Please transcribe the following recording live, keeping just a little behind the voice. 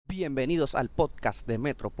Bienvenidos al podcast de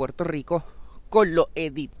Metro Puerto Rico con los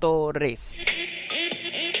editores.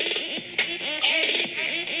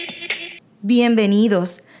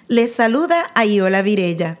 Bienvenidos. Les saluda Ayola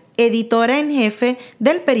Virella, editora en jefe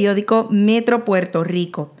del periódico Metro Puerto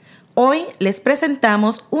Rico. Hoy les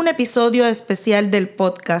presentamos un episodio especial del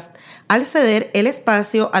podcast al ceder el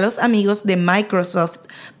espacio a los amigos de Microsoft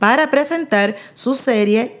para presentar su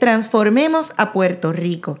serie Transformemos a Puerto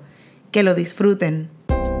Rico. Que lo disfruten.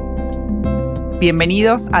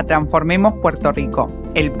 Bienvenidos a Transformemos Puerto Rico,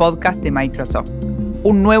 el podcast de Microsoft.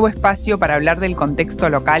 Un nuevo espacio para hablar del contexto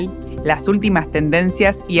local, las últimas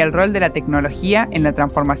tendencias y el rol de la tecnología en la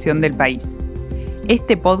transformación del país.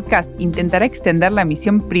 Este podcast intentará extender la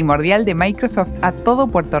misión primordial de Microsoft a todo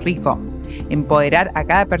Puerto Rico, empoderar a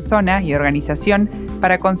cada persona y organización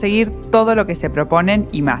para conseguir todo lo que se proponen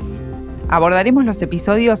y más. Abordaremos los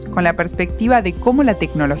episodios con la perspectiva de cómo la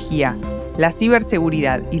tecnología, la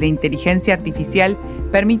ciberseguridad y la inteligencia artificial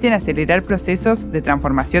permiten acelerar procesos de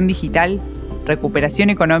transformación digital, recuperación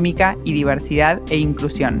económica y diversidad e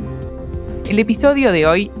inclusión. El episodio de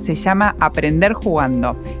hoy se llama Aprender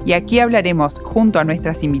jugando y aquí hablaremos junto a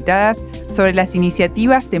nuestras invitadas sobre las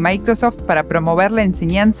iniciativas de Microsoft para promover la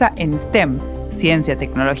enseñanza en STEM, ciencia,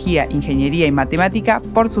 tecnología, ingeniería y matemática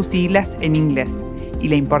por sus siglas en inglés, y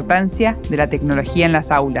la importancia de la tecnología en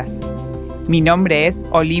las aulas. Mi nombre es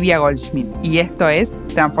Olivia Goldschmidt y esto es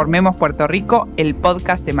Transformemos Puerto Rico, el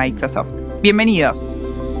podcast de Microsoft. Bienvenidos.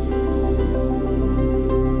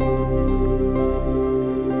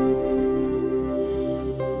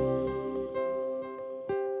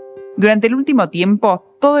 Durante el último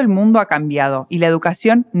tiempo, todo el mundo ha cambiado y la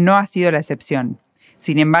educación no ha sido la excepción.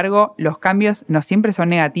 Sin embargo, los cambios no siempre son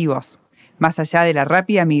negativos. Más allá de la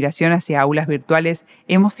rápida migración hacia aulas virtuales,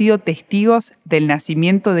 hemos sido testigos del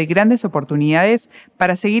nacimiento de grandes oportunidades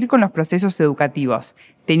para seguir con los procesos educativos,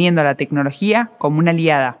 teniendo a la tecnología como una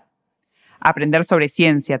aliada. Aprender sobre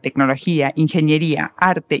ciencia, tecnología, ingeniería,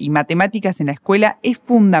 arte y matemáticas en la escuela es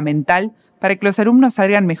fundamental para que los alumnos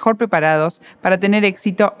salgan mejor preparados para tener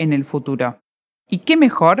éxito en el futuro. ¿Y qué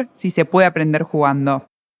mejor si se puede aprender jugando?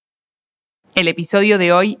 El episodio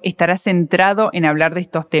de hoy estará centrado en hablar de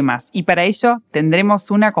estos temas y para ello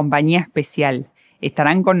tendremos una compañía especial.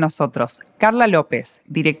 Estarán con nosotros Carla López,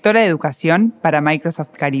 directora de educación para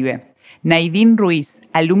Microsoft Caribe, Naidín Ruiz,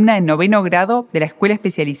 alumna de 9º grado de la Escuela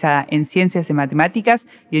Especializada en Ciencias y Matemáticas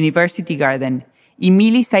University Garden, y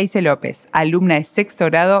Mili Saice López, alumna de 6º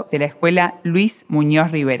grado de la Escuela Luis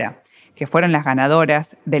Muñoz Rivera, que fueron las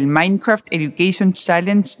ganadoras del Minecraft Education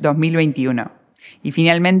Challenge 2021. Y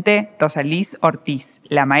finalmente, Rosalís Ortiz,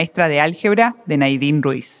 la maestra de álgebra de Naidín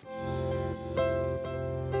Ruiz.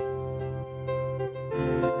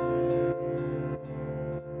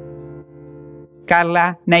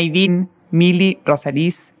 Carla, Naidín, Mili,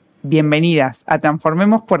 Rosalís, bienvenidas a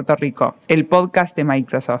Transformemos Puerto Rico, el podcast de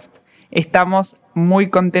Microsoft. Estamos muy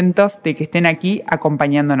contentos de que estén aquí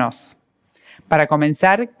acompañándonos. Para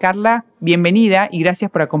comenzar, Carla, bienvenida y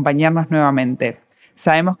gracias por acompañarnos nuevamente.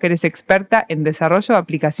 Sabemos que eres experta en desarrollo de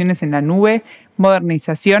aplicaciones en la nube,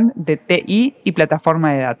 modernización de TI y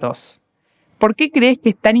plataforma de datos. ¿Por qué crees que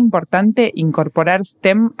es tan importante incorporar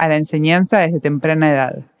STEM a la enseñanza desde temprana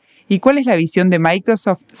edad? ¿Y cuál es la visión de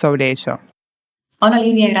Microsoft sobre ello? Hola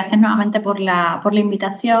Olivia, gracias nuevamente por la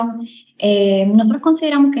invitación. Nosotros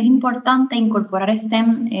consideramos que es importante incorporar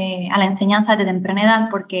STEM a la enseñanza desde temprana edad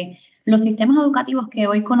porque los sistemas educativos que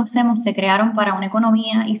hoy conocemos se crearon para una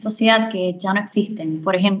economía y sociedad que ya no existen.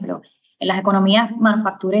 Por ejemplo, en las economías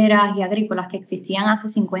manufactureras y agrícolas que existían hace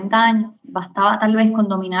 50 años, bastaba tal vez con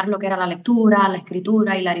dominar lo que era la lectura, la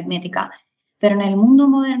escritura y la aritmética. Pero en el mundo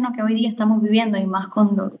moderno que hoy día estamos viviendo, y más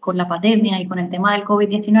con la pandemia y con el tema del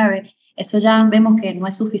COVID-19, eso ya vemos que no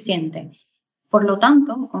es suficiente. Por lo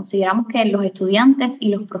tanto, consideramos que los estudiantes y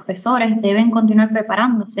los profesores deben continuar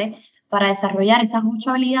preparándose para desarrollar esas 8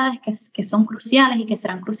 habilidades que son cruciales y que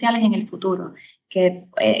serán cruciales en el futuro.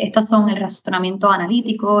 Estas son el razonamiento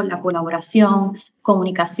analítico, la colaboración,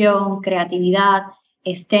 comunicación, creatividad,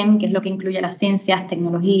 STEM, que es lo que incluye las ciencias,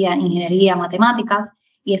 tecnología, ingeniería, matemáticas,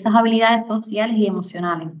 y esas habilidades sociales y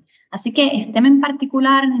emocionales. Así que STEM en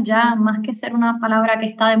particular, ya más que ser una palabra que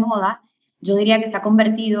está de moda, yo diría que se ha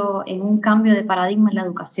convertido en un cambio de paradigma en la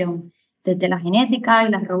educación. Desde la genética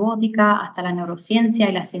y la robótica hasta la neurociencia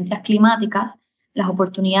y las ciencias climáticas, las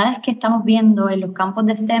oportunidades que estamos viendo en los campos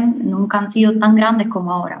de STEM nunca han sido tan grandes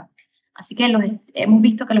como ahora. Así que hemos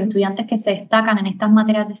visto que los estudiantes que se destacan en estas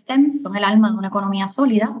materias de STEM son el alma de una economía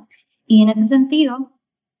sólida y en ese sentido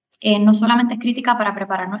no solamente es crítica para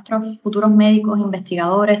preparar nuestros futuros médicos,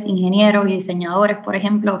 investigadores, ingenieros y diseñadores, por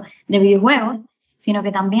ejemplo, de videojuegos, sino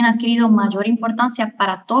que también ha adquirido mayor importancia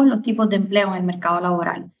para todos los tipos de empleo en el mercado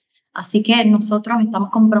laboral. Así que nosotros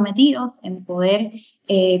estamos comprometidos en poder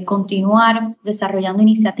continuar desarrollando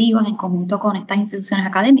iniciativas en conjunto con estas instituciones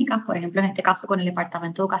académicas, por ejemplo, en este caso con el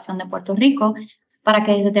Departamento de Educación de Puerto Rico, para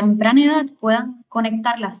que desde temprana edad puedan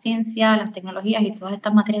conectar la ciencia, las tecnologías y todas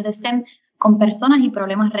estas materias de STEM con personas y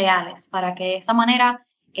problemas reales, para que de esa manera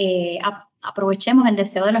aprovechemos el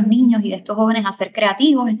deseo de los niños y de estos jóvenes a ser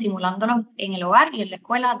creativos, estimulándolos en el hogar y en la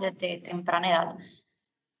escuela desde temprana edad.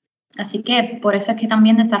 Así que por eso es que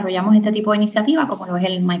también desarrollamos este tipo de iniciativa, como lo es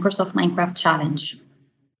el Microsoft Minecraft Challenge.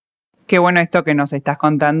 Qué bueno esto que nos estás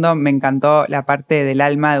contando. Me encantó la parte del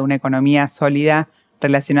alma de una economía sólida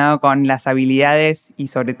relacionado con las habilidades y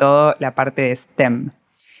sobre todo la parte de STEM.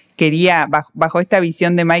 Bajo esta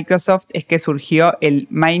visión de Microsoft es que surgió el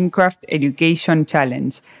Minecraft Education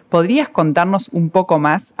Challenge. ¿Podrías contarnos un poco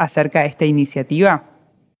más acerca de esta iniciativa?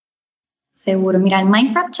 Seguro. Mira, el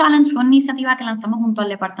Minecraft Challenge fue una iniciativa que lanzamos junto al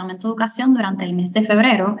Departamento de Educación durante el mes de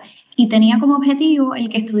febrero y tenía como objetivo el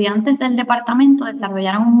que estudiantes del departamento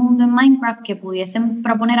desarrollaran un mundo en Minecraft que pudiesen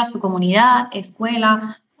proponer a su comunidad,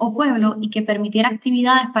 escuela o pueblo y que permitiera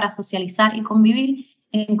actividades para socializar y convivir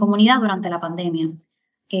en comunidad durante la pandemia.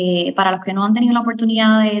 Para los que no han tenido la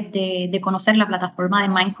oportunidad de conocer la plataforma de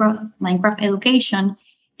Minecraft Education,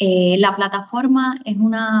 la plataforma es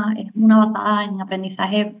una basada en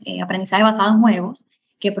aprendizaje basado en juegos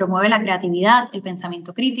que promueve la creatividad, el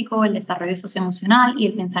pensamiento crítico, el desarrollo socioemocional y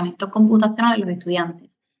el pensamiento computacional de los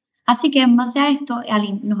estudiantes. Así que en base a esto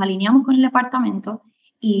nos alineamos con el departamento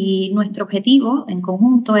y nuestro objetivo en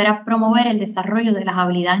conjunto era promover el desarrollo de las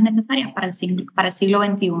habilidades necesarias para el siglo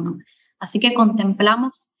XXI. Así que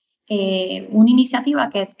contemplamos una iniciativa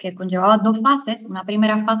que conllevaba 2 fases. Una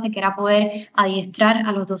primera fase que era poder adiestrar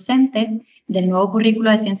a los docentes del nuevo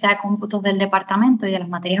currículo de ciencia de cómputos del departamento y de las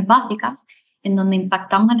materias básicas, en donde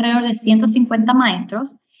impactamos alrededor de 150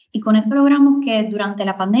 maestros y con eso logramos que durante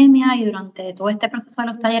la pandemia y durante todo este proceso de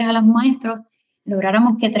los talleres a los maestros,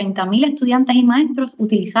 lográramos que 30.000 estudiantes y maestros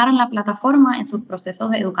utilizaran la plataforma en sus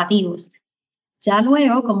procesos educativos. Ya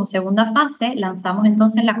luego, como segunda fase, lanzamos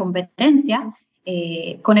entonces la competencia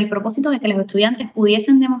con el propósito de que los estudiantes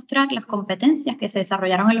pudiesen demostrar las competencias que se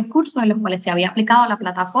desarrollaron en los cursos en los cuales se había aplicado la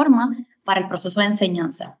plataforma para el proceso de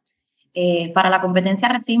enseñanza. Para la competencia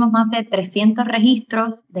recibimos más de 300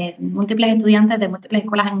 registros de múltiples estudiantes de múltiples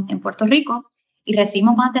escuelas en Puerto Rico y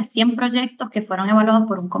recibimos más de 100 proyectos que fueron evaluados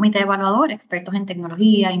por un comité evaluador, expertos en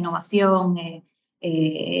tecnología, innovación,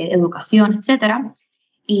 educación, etcétera.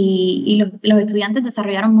 Y los estudiantes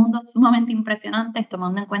desarrollaron mundos sumamente impresionantes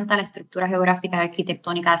tomando en cuenta la estructura geográfica y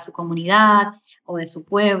arquitectónica de su comunidad o de su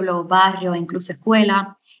pueblo, barrio e incluso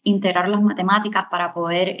escuela. Integrar las matemáticas para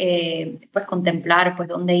poder contemplar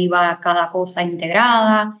dónde iba cada cosa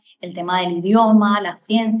integrada, el tema del idioma, las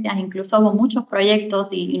ciencias, incluso hubo muchos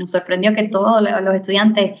proyectos y nos sorprendió que todos los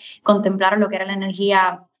estudiantes contemplaron lo que era la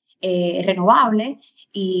energía renovable.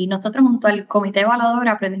 Y nosotros junto al comité evaluador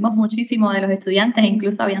aprendimos muchísimo de los estudiantes e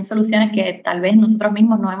incluso habían soluciones que tal vez nosotros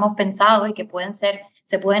mismos no hemos pensado y que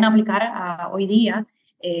se pueden aplicar hoy día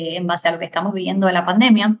en base a lo que estamos viviendo de la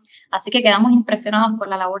pandemia. Así que quedamos impresionados con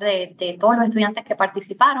la labor de todos los estudiantes que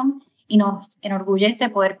participaron y nos enorgullece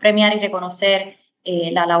poder premiar y reconocer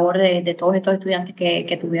la labor de todos estos estudiantes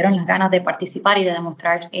que tuvieron las ganas de participar y de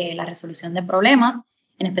demostrar la resolución de problemas.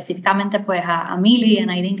 Específicamente a Mili y a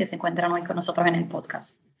Naidin que se encuentran hoy con nosotros en el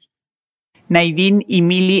podcast. Naidin y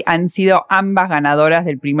Mili han sido ambas ganadoras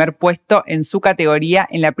del primer puesto en su categoría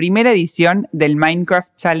en la primera edición del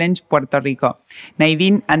Minecraft Challenge Puerto Rico.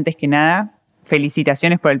 Naidin, antes que nada,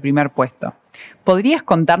 felicitaciones por el primer puesto. ¿Podrías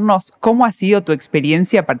contarnos cómo ha sido tu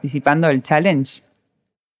experiencia participando del challenge?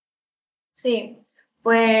 Sí,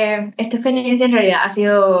 pues esta experiencia en realidad ha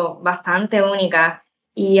sido bastante única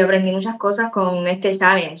y aprendí muchas cosas con este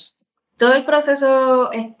challenge. Todo el proceso,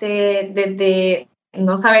 desde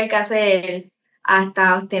no saber qué hacer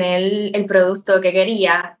hasta obtener el producto que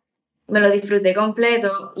quería, me lo disfruté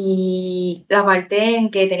completo y la parte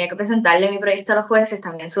en que tenía que presentarle mi proyecto a los jueces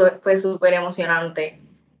también fue súper emocionante.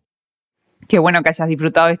 Qué bueno que hayas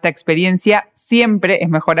disfrutado de esta experiencia. Siempre es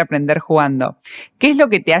mejor aprender jugando. ¿Qué es lo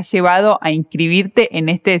que te ha llevado a inscribirte en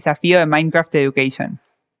este desafío de Minecraft Education?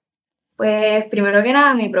 Pues primero que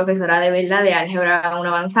nada, mi profesora de álgebra 1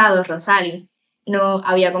 avanzado, Rosali, nos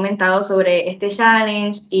había comentado sobre este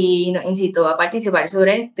challenge y nos incitó a participar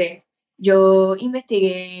sobre este. Yo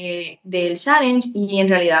investigué del challenge y en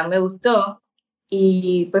realidad me gustó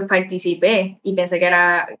y pues participé y pensé que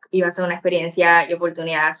iba a ser una experiencia y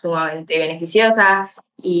oportunidad sumamente beneficiosa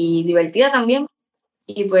y divertida también.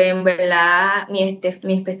 Y pues en verdad mi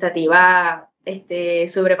expectativa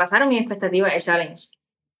sobrepasaron mis expectativas del challenge.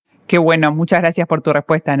 Qué bueno, muchas gracias por tu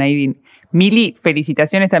respuesta, Naidin. Mili,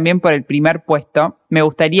 felicitaciones también por el primer puesto. Me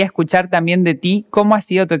gustaría escuchar también de ti cómo ha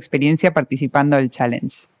sido tu experiencia participando del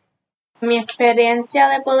challenge. Mi experiencia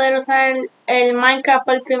de poder usar el Minecraft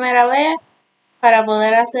por primera vez para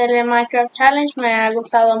poder hacer el Minecraft Challenge me ha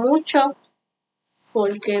gustado mucho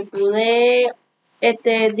porque pude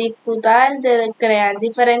disfrutar de crear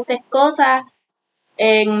diferentes cosas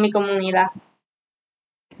en mi comunidad.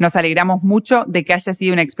 Nos alegramos mucho de que haya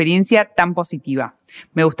sido una experiencia tan positiva.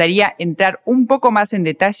 Me gustaría entrar un poco más en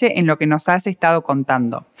detalle en lo que nos has estado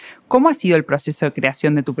contando. ¿Cómo ha sido el proceso de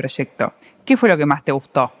creación de tu proyecto? ¿Qué fue lo que más te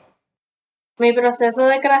gustó? Mi proceso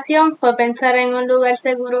de creación fue pensar en un lugar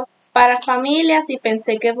seguro para familias y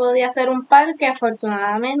pensé que podía ser un parque.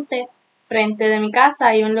 Afortunadamente, frente de mi casa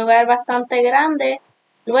hay un lugar bastante grande.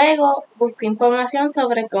 Luego busqué información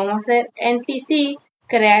sobre cómo hacer NPC,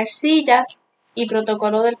 crear sillas y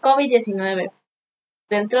protocolo del COVID-19.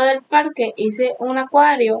 Dentro del parque hice un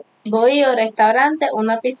acuario, bohío, restaurante,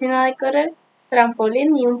 una piscina de correr,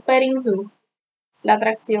 trampolín y un petting zoo. La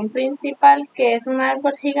atracción principal, que es un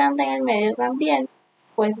árbol gigante en el medio también,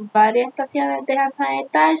 pues varias estaciones de hand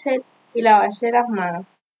sanitizer y lavarse las manos.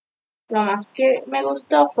 Lo más que me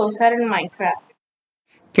gustó fue usar el Minecraft.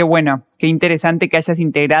 Qué bueno, qué interesante que hayas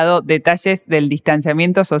integrado detalles del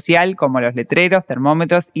distanciamiento social como los letreros,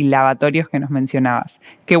 termómetros y lavatorios que nos mencionabas.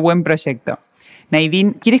 Qué buen proyecto.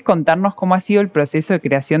 Naidin, ¿quieres contarnos cómo ha sido el proceso de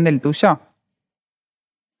creación del tuyo?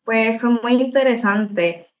 Pues fue muy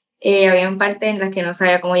interesante. Habían partes en las que no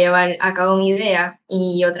sabía cómo llevar a cabo mi idea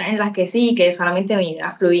y otras en las que sí, que solamente mi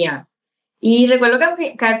idea fluía. Y recuerdo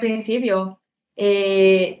que al principio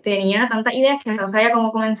tenía tantas ideas que no sabía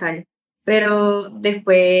cómo comenzar, pero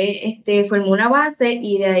después formé una base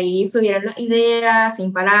y de ahí fluyeron las ideas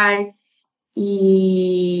sin parar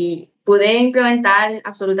y pude implementar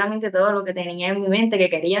absolutamente todo lo que tenía en mi mente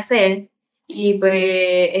que quería hacer. Y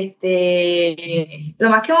pues lo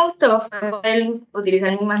más que me gustó fue poder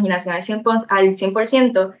utilizar mi imaginación al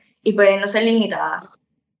 100% y poder no ser limitada.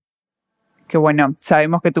 Qué bueno,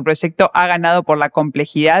 sabemos que tu proyecto ha ganado por la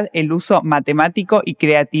complejidad, el uso matemático y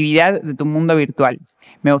creatividad de tu mundo virtual.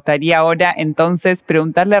 Me gustaría ahora entonces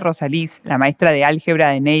preguntarle a Rosalís, la maestra de álgebra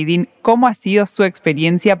de Naidin, cómo ha sido su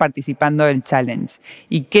experiencia participando del challenge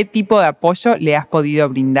y qué tipo de apoyo le has podido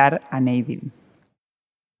brindar a Naidin.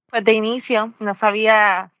 Pues de inicio no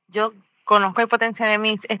sabía, yo conozco el potencial de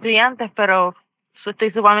mis estudiantes, pero estoy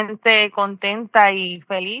sumamente contenta y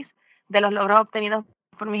feliz de los logros obtenidos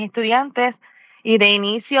por mis estudiantes, y de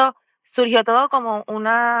inicio surgió todo como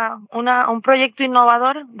un proyecto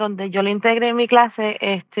innovador donde yo lo integré en mi clase,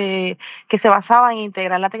 que se basaba en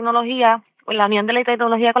integrar la tecnología, la unión de la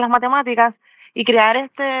tecnología con las matemáticas y crear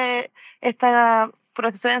este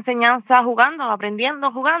proceso de enseñanza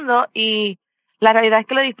aprendiendo, jugando, y la realidad es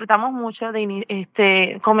que lo disfrutamos mucho.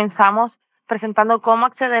 Comenzamos presentando cómo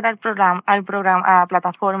acceder al programa, a la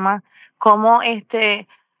plataforma, cómo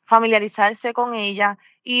familiarizarse con ella,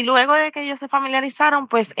 y luego de que ellos se familiarizaron,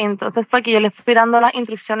 pues entonces fue que yo les fui dando las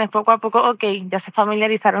instrucciones poco a poco. Ok, ya se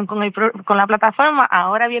familiarizaron con la plataforma,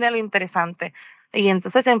 ahora viene lo interesante. Y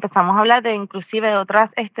entonces empezamos a hablar de inclusive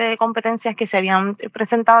otras competencias que se habían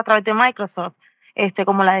presentado a través de Microsoft,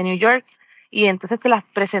 como la de New York, y entonces se las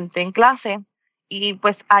presenté en clase, y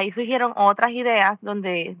pues ahí surgieron otras ideas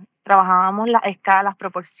donde trabajábamos las escalas,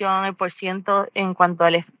 proporción, el porciento en cuanto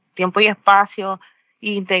al tiempo y espacio,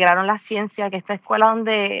 y integraron la ciencia, que esta escuela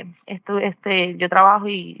donde yo trabajo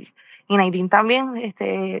y Naidin también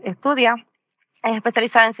estudia, es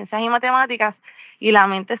especializada en ciencias y matemáticas, y la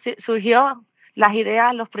mente surgió, las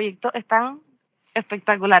ideas, los proyectos están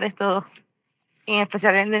espectaculares todos, en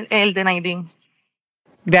especial el de Naidin.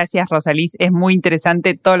 Gracias, Rosalís. Es muy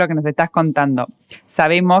interesante todo lo que nos estás contando.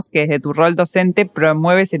 Sabemos que desde tu rol docente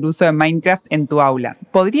promueves el uso de Minecraft en tu aula.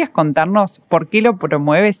 ¿Podrías contarnos por qué lo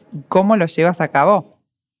promueves y cómo lo llevas a cabo?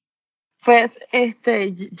 Pues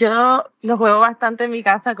yo lo juego bastante en mi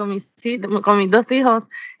casa con mis dos hijos.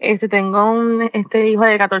 Tengo un hijo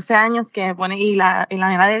de 14 años que me pone, y la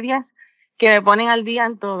nena de 10, que me ponen al día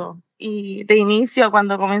en todo. Y de inicio,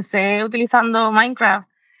 cuando comencé utilizando Minecraft,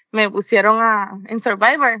 me pusieron en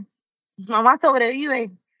Survivor, mamá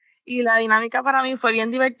sobrevive. Y la dinámica para mí fue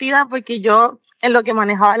bien divertida porque yo en lo que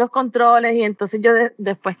manejaba los controles, y entonces yo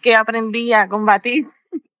después que aprendí a combatir,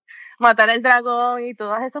 matar el dragón y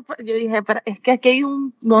todo eso, yo dije, pero es que aquí hay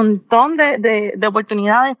un montón de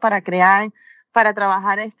oportunidades para crear, para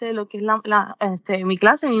trabajar lo que es mi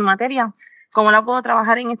clase, mi materia, cómo la puedo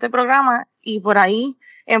trabajar en este programa. y por ahí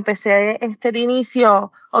empecé de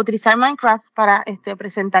inicio a utilizar Minecraft para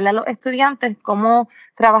presentarle a los estudiantes cómo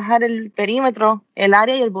trabajar el perímetro, el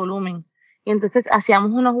área y el volumen. Y entonces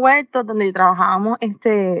hacíamos unos huertos donde trabajábamos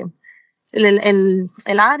el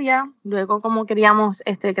área, luego cómo queríamos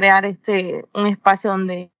crear un espacio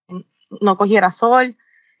donde no cogiera sol,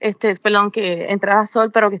 que entrara sol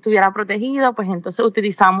pero que estuviera protegido, pues entonces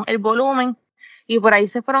utilizamos el volumen y por ahí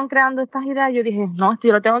se fueron creando estas ideas. Yo dije, no,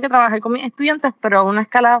 yo lo tengo que trabajar con mis estudiantes, pero a una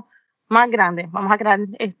escala más grande. Vamos a crear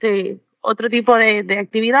otro tipo de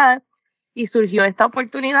actividad y surgió esta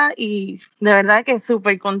oportunidad y de verdad que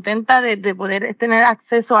súper contenta de poder tener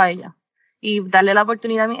acceso a ella y darle la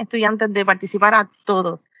oportunidad a mis estudiantes de participar a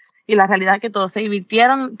todos. Y la realidad es que todos se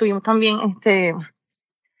divirtieron. Tuvimos también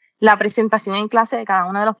la presentación en clase de cada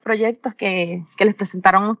uno de los proyectos que les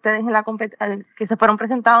presentaron ustedes que se fueron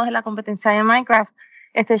presentados en la competencia de Minecraft,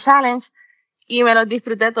 challenge, y me los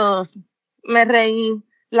disfruté todos. Me reí,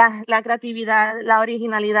 la creatividad, la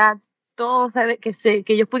originalidad, todo que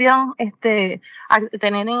ellos pudieron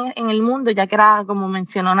tener en el mundo, ya que era, como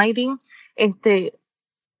mencionó Nadine,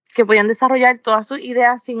 que podían desarrollar todas sus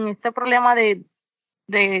ideas sin este problema de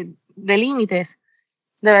límites.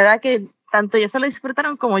 De verdad que tanto ellos se lo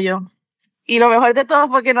disfrutaron como yo. Y lo mejor de todo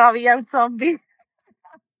fue que no había un zombie,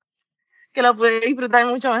 que lo pude disfrutar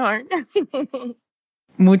mucho mejor.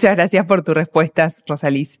 Muchas gracias por tus respuestas,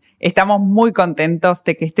 Rosalís. Estamos muy contentos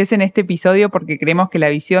de que estés en este episodio porque creemos que la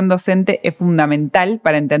visión docente es fundamental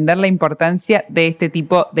para entender la importancia de este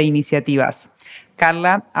tipo de iniciativas.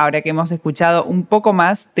 Carla, ahora que hemos escuchado un poco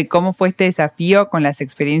más de cómo fue este desafío con las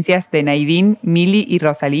experiencias de Nadine, Mili y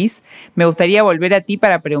Rosalís, me gustaría volver a ti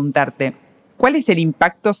para preguntarte, ¿cuál es el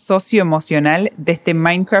impacto socioemocional de este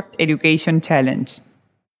Minecraft Education Challenge?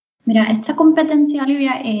 Mira, esta competencia,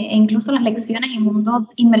 Olivia, e incluso las lecciones y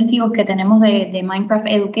mundos inmersivos que tenemos de Minecraft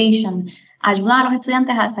Education ayudan a los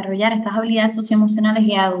estudiantes a desarrollar estas habilidades socioemocionales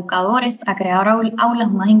y a educadores a crear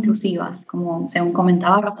aulas más inclusivas, como según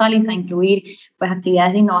comentaba Rosalís, a incluir pues,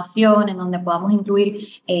 actividades de innovación en donde podamos incluir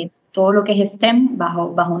todo lo que es STEM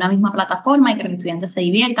bajo una misma plataforma y que los estudiantes se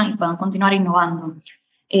diviertan y puedan continuar innovando.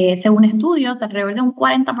 Según estudios, alrededor de un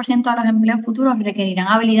 40% de los empleos futuros requerirán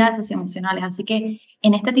habilidades socioemocionales. Así que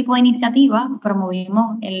en este tipo de iniciativa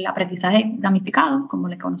promovimos el aprendizaje gamificado, como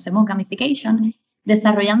le conocemos gamification,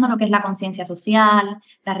 desarrollando lo que es la conciencia social,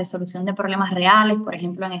 la resolución de problemas reales. Por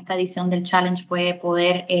ejemplo, en esta edición del challenge fue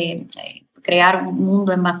poder crear un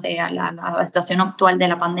mundo en base a la situación actual de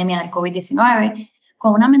la pandemia del COVID-19,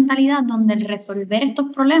 con una mentalidad donde el resolver estos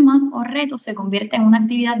problemas o retos se convierte en una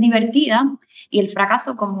actividad divertida y el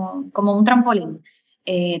fracaso como un trampolín.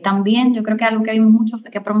 También yo creo que algo que vimos mucho fue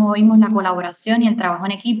que promovimos la colaboración y el trabajo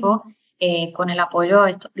en equipo. Con el apoyo,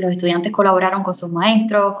 los estudiantes colaboraron con sus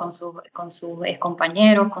maestros, con sus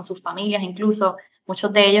compañeros, con sus familias incluso.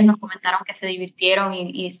 Muchos de ellos nos comentaron que se divirtieron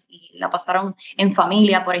y la pasaron en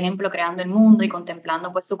familia, por ejemplo, creando el mundo y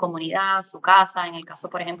contemplando pues, su comunidad, su casa. En el caso,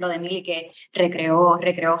 por ejemplo, de Mili, que recreó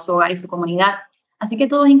su hogar y su comunidad. Así que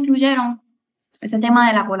todos incluyeron ese tema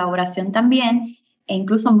de la colaboración también, e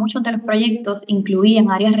incluso muchos de los proyectos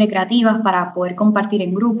incluían áreas recreativas para poder compartir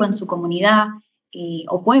en grupo, en su comunidad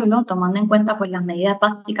o pueblo, tomando en cuenta pues, las medidas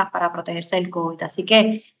básicas para protegerse del COVID. Así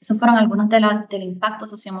que esos fueron algunos del impacto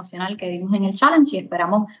socioemocional que vimos en el challenge y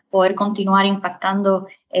esperamos poder continuar impactando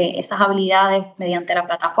esas habilidades mediante la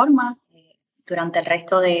plataforma durante el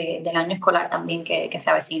resto del año escolar también que se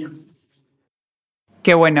avecina.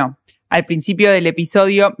 Qué bueno. Al principio del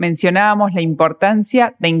episodio mencionábamos la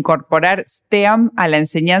importancia de incorporar STEAM a la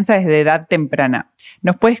enseñanza desde edad temprana.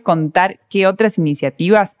 ¿Nos puedes contar qué otras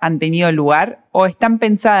iniciativas han tenido lugar o están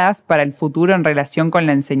pensadas para el futuro en relación con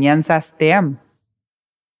la enseñanza STEAM?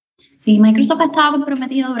 Sí, Microsoft ha estado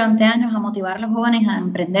comprometido durante años a motivar a los jóvenes a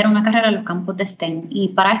emprender una carrera en los campus de STEM y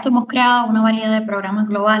para esto hemos creado una variedad de programas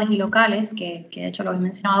globales y locales que de hecho lo he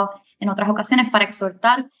mencionado en otras ocasiones para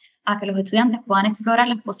exhortar a que los estudiantes puedan explorar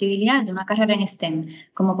las posibilidades de una carrera en STEM,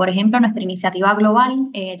 como por ejemplo nuestra iniciativa global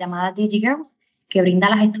llamada DigiGirls, que brinda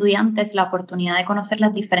a las estudiantes la oportunidad de conocer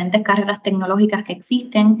las diferentes carreras tecnológicas que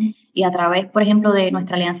existen y a través, por ejemplo, de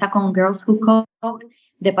nuestra alianza con Girls Who Code,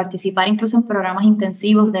 de participar incluso en programas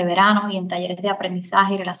intensivos de verano y en talleres de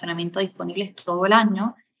aprendizaje y relacionamiento disponibles todo el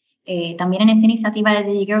año. También en esta iniciativa de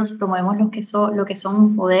DigiGirls promovemos lo que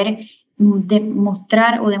son poder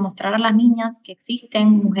demostrar a las niñas que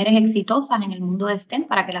existen mujeres exitosas en el mundo de STEM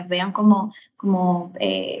para que las vean como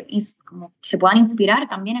se puedan inspirar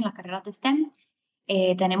también en las carreras de STEM.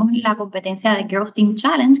 Tenemos la competencia de Girls Team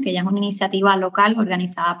Challenge, que ya es una iniciativa local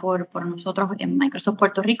organizada por nosotros en Microsoft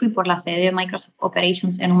Puerto Rico y por la sede de Microsoft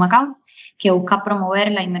Operations en Humacao, que busca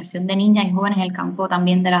promover la inmersión de niñas y jóvenes en el campo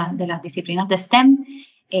también de las disciplinas de STEM,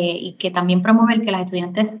 y que también promueve el que las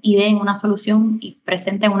estudiantes ideen una solución y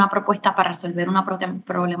presenten una propuesta para resolver una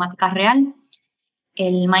problemática real.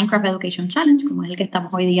 El Minecraft Education Challenge, como es el que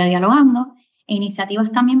estamos hoy día dialogando, e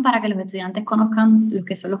iniciativas también para que los estudiantes conozcan lo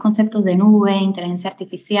que son los conceptos de nube, inteligencia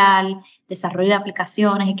artificial, desarrollo de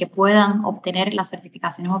aplicaciones y que puedan obtener las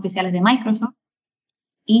certificaciones oficiales de Microsoft.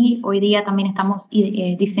 Y hoy día también estamos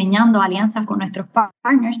diseñando alianzas con nuestros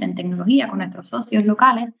partners en tecnología, con nuestros socios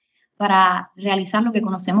locales, para realizar lo que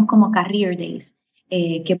conocemos como Career Days,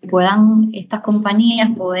 que puedan estas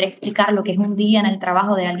compañías poder explicar lo que es un día en el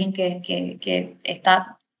trabajo de alguien que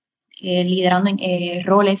está liderando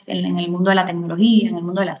roles en el mundo de la tecnología, en el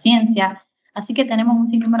mundo de la ciencia. Así que tenemos un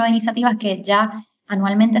sinnúmero de iniciativas que ya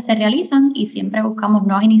anualmente se realizan y siempre buscamos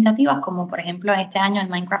nuevas iniciativas, como por ejemplo este año el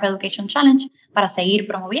Minecraft Education Challenge, para seguir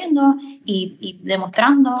promoviendo y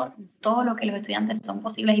demostrando todo lo que los estudiantes son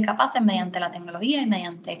posibles y capaces mediante la tecnología y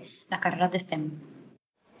mediante las carreras de STEM.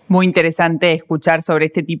 Muy interesante escuchar sobre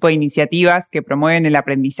este tipo de iniciativas que promueven el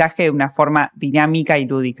aprendizaje de una forma dinámica y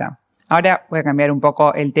lúdica. Ahora voy a cambiar un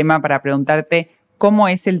poco el tema para preguntarte cómo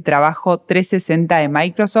es el trabajo 360 de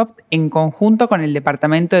Microsoft en conjunto con el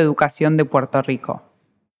Departamento de Educación de Puerto Rico.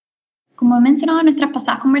 Como he mencionado en nuestras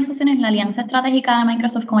pasadas conversaciones, la alianza estratégica de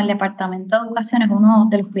Microsoft con el Departamento de Educación es uno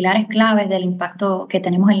de los pilares claves del impacto que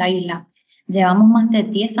tenemos en la isla. Llevamos más de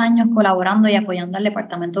 10 años colaborando y apoyando al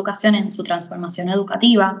Departamento de Educación en su transformación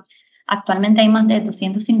educativa. Actualmente hay más de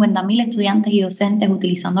 250,000 estudiantes y docentes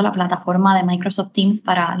utilizando la plataforma de Microsoft Teams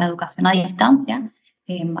para la educación a distancia,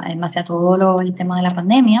 en base a todo el tema de la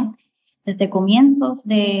pandemia. Desde comienzos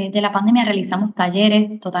de la pandemia realizamos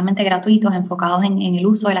talleres totalmente gratuitos enfocados en el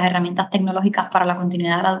uso de las herramientas tecnológicas para la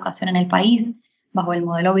continuidad de la educación en el país, bajo el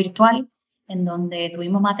modelo virtual, en donde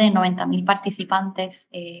tuvimos más de 90,000 participantes,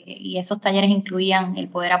 y esos talleres incluían el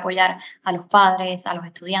poder apoyar a los padres, a los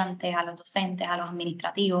estudiantes, a los docentes, a los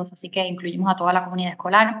administrativos, así que incluimos a toda la comunidad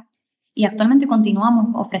escolar. Y actualmente continuamos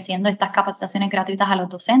ofreciendo estas capacitaciones gratuitas a los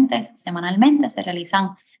docentes semanalmente, se realizan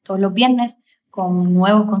todos los viernes con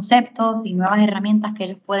nuevos conceptos y nuevas herramientas que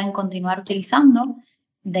ellos pueden continuar utilizando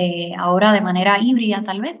ahora de manera híbrida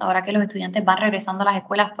tal vez, ahora que los estudiantes van regresando a las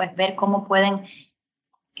escuelas, pues ver cómo pueden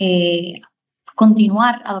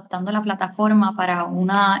continuar adoptando la plataforma para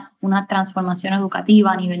una transformación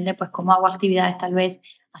educativa a nivel de pues cómo hago actividades tal vez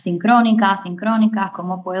asincrónicas, sincrónicas,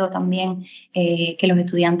 cómo puedo también que los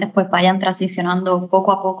estudiantes pues vayan transicionando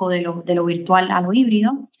poco a poco de lo virtual a lo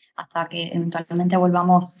híbrido hasta que eventualmente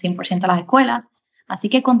volvamos 100% a las escuelas. Así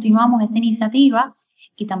que continuamos esa iniciativa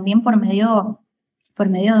y también por medio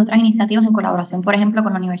de otras iniciativas en colaboración, por ejemplo,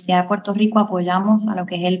 con la Universidad de Puerto Rico, apoyamos a lo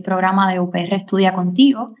que es el programa de UPR Estudia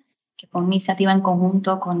Contigo, que fue una iniciativa en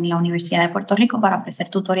conjunto con la Universidad de Puerto Rico para ofrecer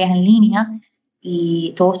tutorías en línea,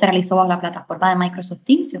 y todo se realizó bajo la plataforma de Microsoft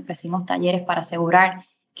Teams y ofrecimos talleres para asegurar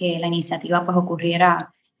que la iniciativa pues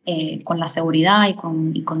ocurriera con la seguridad y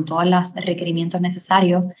con todos los requerimientos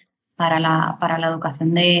necesarios para la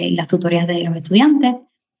educación y las tutorías de los estudiantes.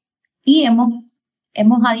 Y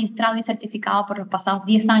hemos adiestrado y certificado por los pasados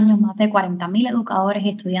 10 años más de 40,000 educadores y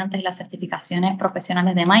estudiantes en las certificaciones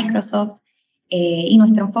profesionales de Microsoft, y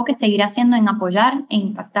nuestro enfoque seguirá siendo en apoyar e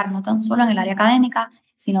impactar no tan solo en el área académica,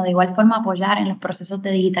 sino de igual forma apoyar en los procesos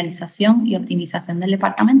de digitalización y optimización del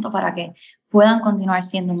departamento para que puedan continuar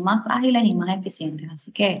siendo más ágiles y más eficientes.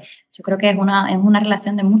 Así que yo creo que es una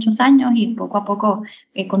relación de muchos años y poco a poco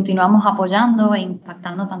continuamos apoyando e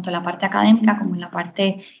impactando tanto en la parte académica como en la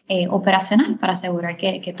parte operacional para asegurar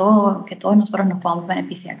que todos nosotros nos podamos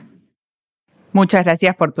beneficiar. Muchas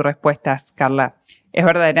gracias por tus respuestas, Carla. Es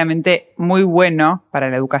verdaderamente muy bueno para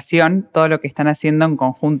la educación todo lo que están haciendo en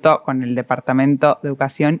conjunto con el Departamento de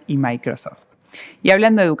Educación y Microsoft. Y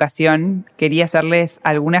hablando de educación, quería hacerles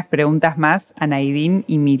algunas preguntas más a Naidín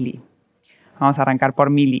y Mili. Vamos a arrancar por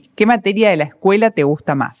Mili. ¿Qué materia de la escuela te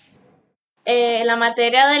gusta más? La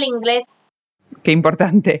materia del inglés. Qué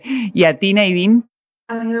importante. ¿Y a ti, Naidín?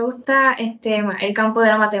 A mí me gusta el campo de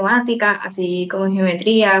la matemática, así como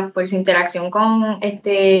geometría, por su interacción con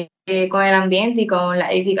el ambiente y con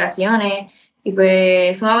las edificaciones, y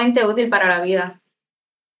pues sumamente útil para la vida.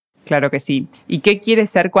 Claro que sí. ¿Y qué quieres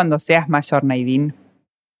ser cuando seas mayor, Naidín?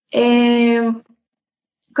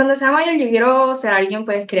 Cuando sea mayor yo quiero ser alguien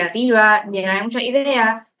pues creativa, llena de muchas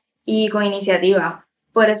ideas y con iniciativa.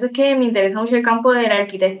 Por eso es que me interesa mucho el campo de la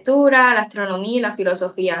arquitectura, la astronomía y la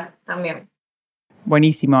filosofía también.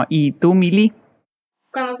 Buenísimo. ¿Y tú, Mili?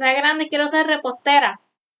 Cuando sea grande quiero ser repostera.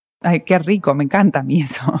 Ay, qué rico, me encanta a mí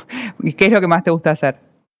eso. ¿Qué es lo que más te gusta hacer?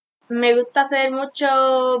 Me gusta hacer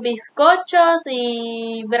mucho bizcochos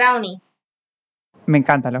y brownie. Me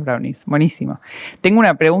encantan los brownies, buenísimo. Tengo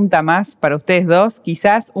una pregunta más para ustedes dos,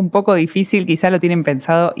 quizás un poco difícil, quizás lo tienen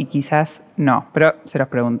pensado y quizás no, pero se los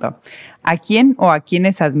pregunto. ¿A quién o a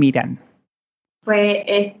quiénes admiran? Pues,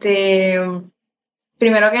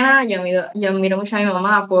 primero que nada, yo admiro mucho a mi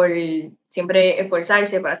mamá por siempre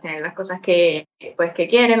esforzarse para tener las cosas que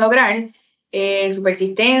quiere lograr, su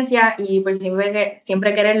persistencia y por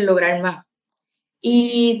siempre querer lograr más.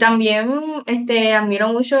 Y también admiro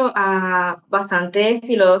mucho a bastantes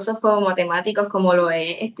filósofos, matemáticos como lo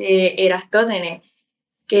es Eratóstenes,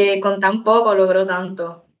 que con tan poco logró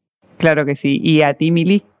tanto. Claro que sí. ¿Y a ti,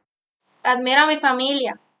 Mili? Admiro a mi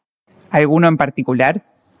familia. ¿Alguno en particular?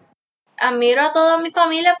 Admiro a toda mi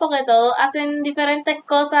familia porque todos hacen diferentes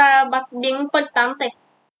cosas bien importantes.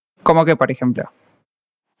 ¿Cómo que, por ejemplo?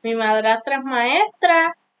 Mi madrastra es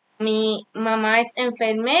maestra, mi mamá es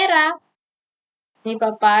enfermera, mi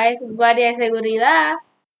papá es guardia de seguridad.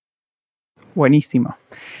 Buenísimo.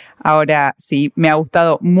 Ahora sí, me ha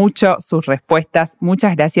gustado mucho sus respuestas.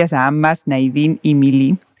 Muchas gracias a ambas, Naidín y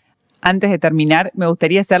Mili. Antes de terminar, me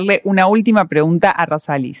gustaría hacerle una última pregunta a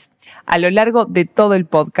Rosalis. A lo largo de todo el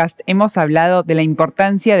podcast hemos hablado de la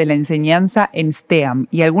importancia de la enseñanza en STEAM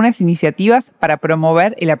y algunas iniciativas para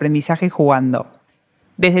promover el aprendizaje jugando.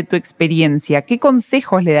 Desde tu experiencia, ¿qué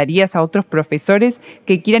consejos le darías a otros profesores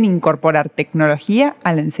que quieran incorporar tecnología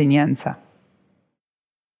a la enseñanza?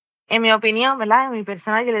 En mi opinión, ¿verdad? En mi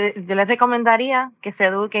personal, yo les recomendaría que se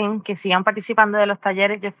eduquen, que sigan participando de los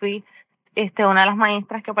talleres. Yo fui una de las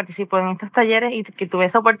maestras que participó en estos talleres y que tuve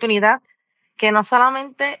esa oportunidad, que no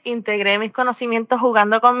solamente integré mis conocimientos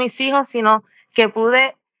jugando con mis hijos, sino que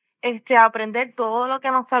pude aprender todo lo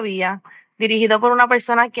que no sabía, dirigido por una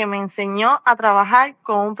persona que me enseñó a trabajar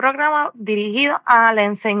con un programa dirigido a la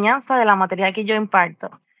enseñanza de la materia que yo imparto.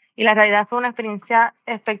 Y la realidad fue una experiencia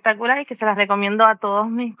espectacular y que se las recomiendo a todos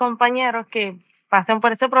mis compañeros que pasen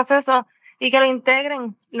por ese proceso y que lo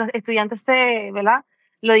integren. Los estudiantes, ¿verdad?,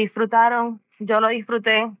 lo disfrutaron, yo lo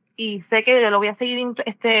disfruté y sé que yo lo voy a seguir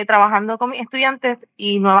trabajando con mis estudiantes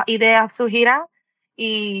y nuevas ideas surgirán.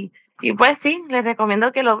 Y pues sí, les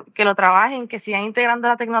recomiendo que lo trabajen, que sigan integrando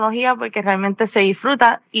la tecnología porque realmente se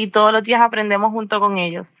disfruta y todos los días aprendemos junto con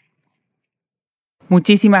ellos.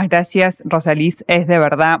 Muchísimas gracias, Rosalis. Es de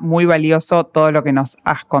verdad muy valioso todo lo que nos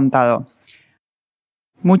has contado.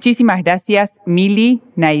 Muchísimas gracias, Mili,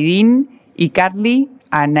 Naidín y Carly.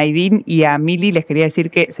 A Naidín y a Mili les quería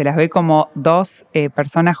decir que se las ve como dos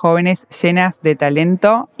personas jóvenes llenas de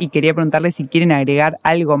talento y quería preguntarles si quieren agregar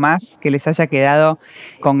algo más que les haya quedado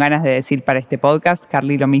con ganas de decir para este podcast.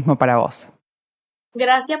 Carly, lo mismo para vos.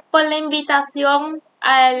 Gracias por la invitación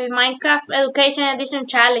al Minecraft Education Edition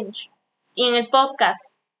Challenge y en el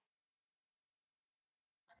podcast.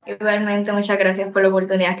 Igualmente, muchas gracias por la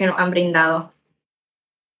oportunidad que nos han brindado.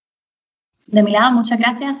 De mi lado, muchas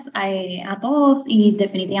gracias a todos y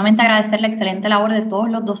definitivamente agradecer la excelente labor de todos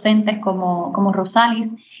los docentes como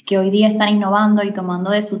Rosalis, que hoy día están innovando y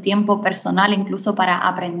tomando de su tiempo personal incluso para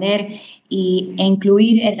aprender e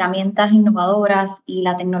incluir herramientas innovadoras y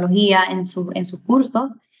la tecnología en sus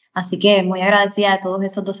cursos. Así que muy agradecida a todos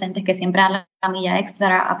esos docentes que siempre dan la milla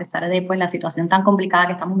extra a pesar de la situación tan complicada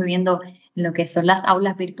que estamos viviendo en lo que son las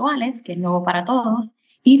aulas virtuales, que es nuevo para todos.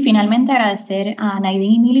 Y finalmente agradecer a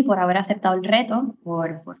Naidín y Mili por haber aceptado el reto,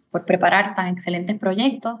 por preparar tan excelentes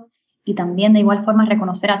proyectos y también de igual forma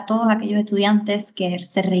reconocer a todos aquellos estudiantes que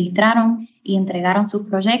se registraron y entregaron sus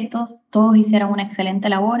proyectos. Todos hicieron una excelente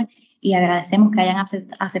labor y agradecemos que hayan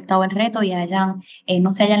aceptado el reto y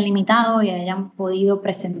no se hayan limitado y hayan podido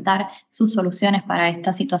presentar sus soluciones para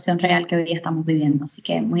esta situación real que hoy día estamos viviendo. Así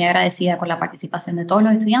que muy agradecida con la participación de todos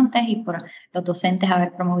los estudiantes y por los docentes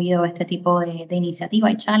haber promovido este tipo de iniciativa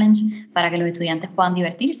y challenge para que los estudiantes puedan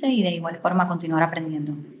divertirse y de igual forma continuar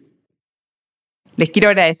aprendiendo. Les quiero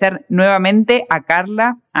agradecer nuevamente a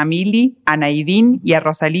Carla, a Mili, a Naidín y a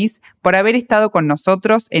Rosalis por haber estado con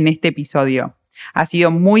nosotros en este episodio. Ha sido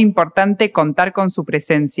muy importante contar con su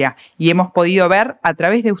presencia y hemos podido ver a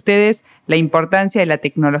través de ustedes la importancia de la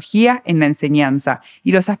tecnología en la enseñanza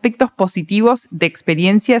y los aspectos positivos de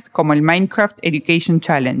experiencias como el Minecraft Education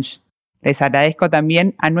Challenge. Les agradezco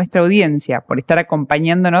también a nuestra audiencia por estar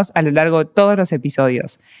acompañándonos a lo largo de todos los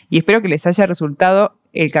episodios y espero que les haya resultado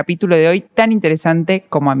el capítulo de hoy tan interesante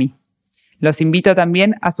como a mí. Los invito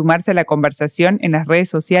también a sumarse a la conversación en las redes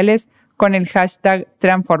sociales con el hashtag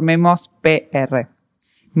TransformemosPR.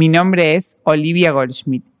 Mi nombre es Olivia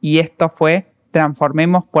Goldschmidt y esto fue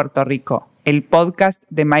Transformemos Puerto Rico, el podcast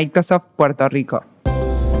de Microsoft Puerto Rico.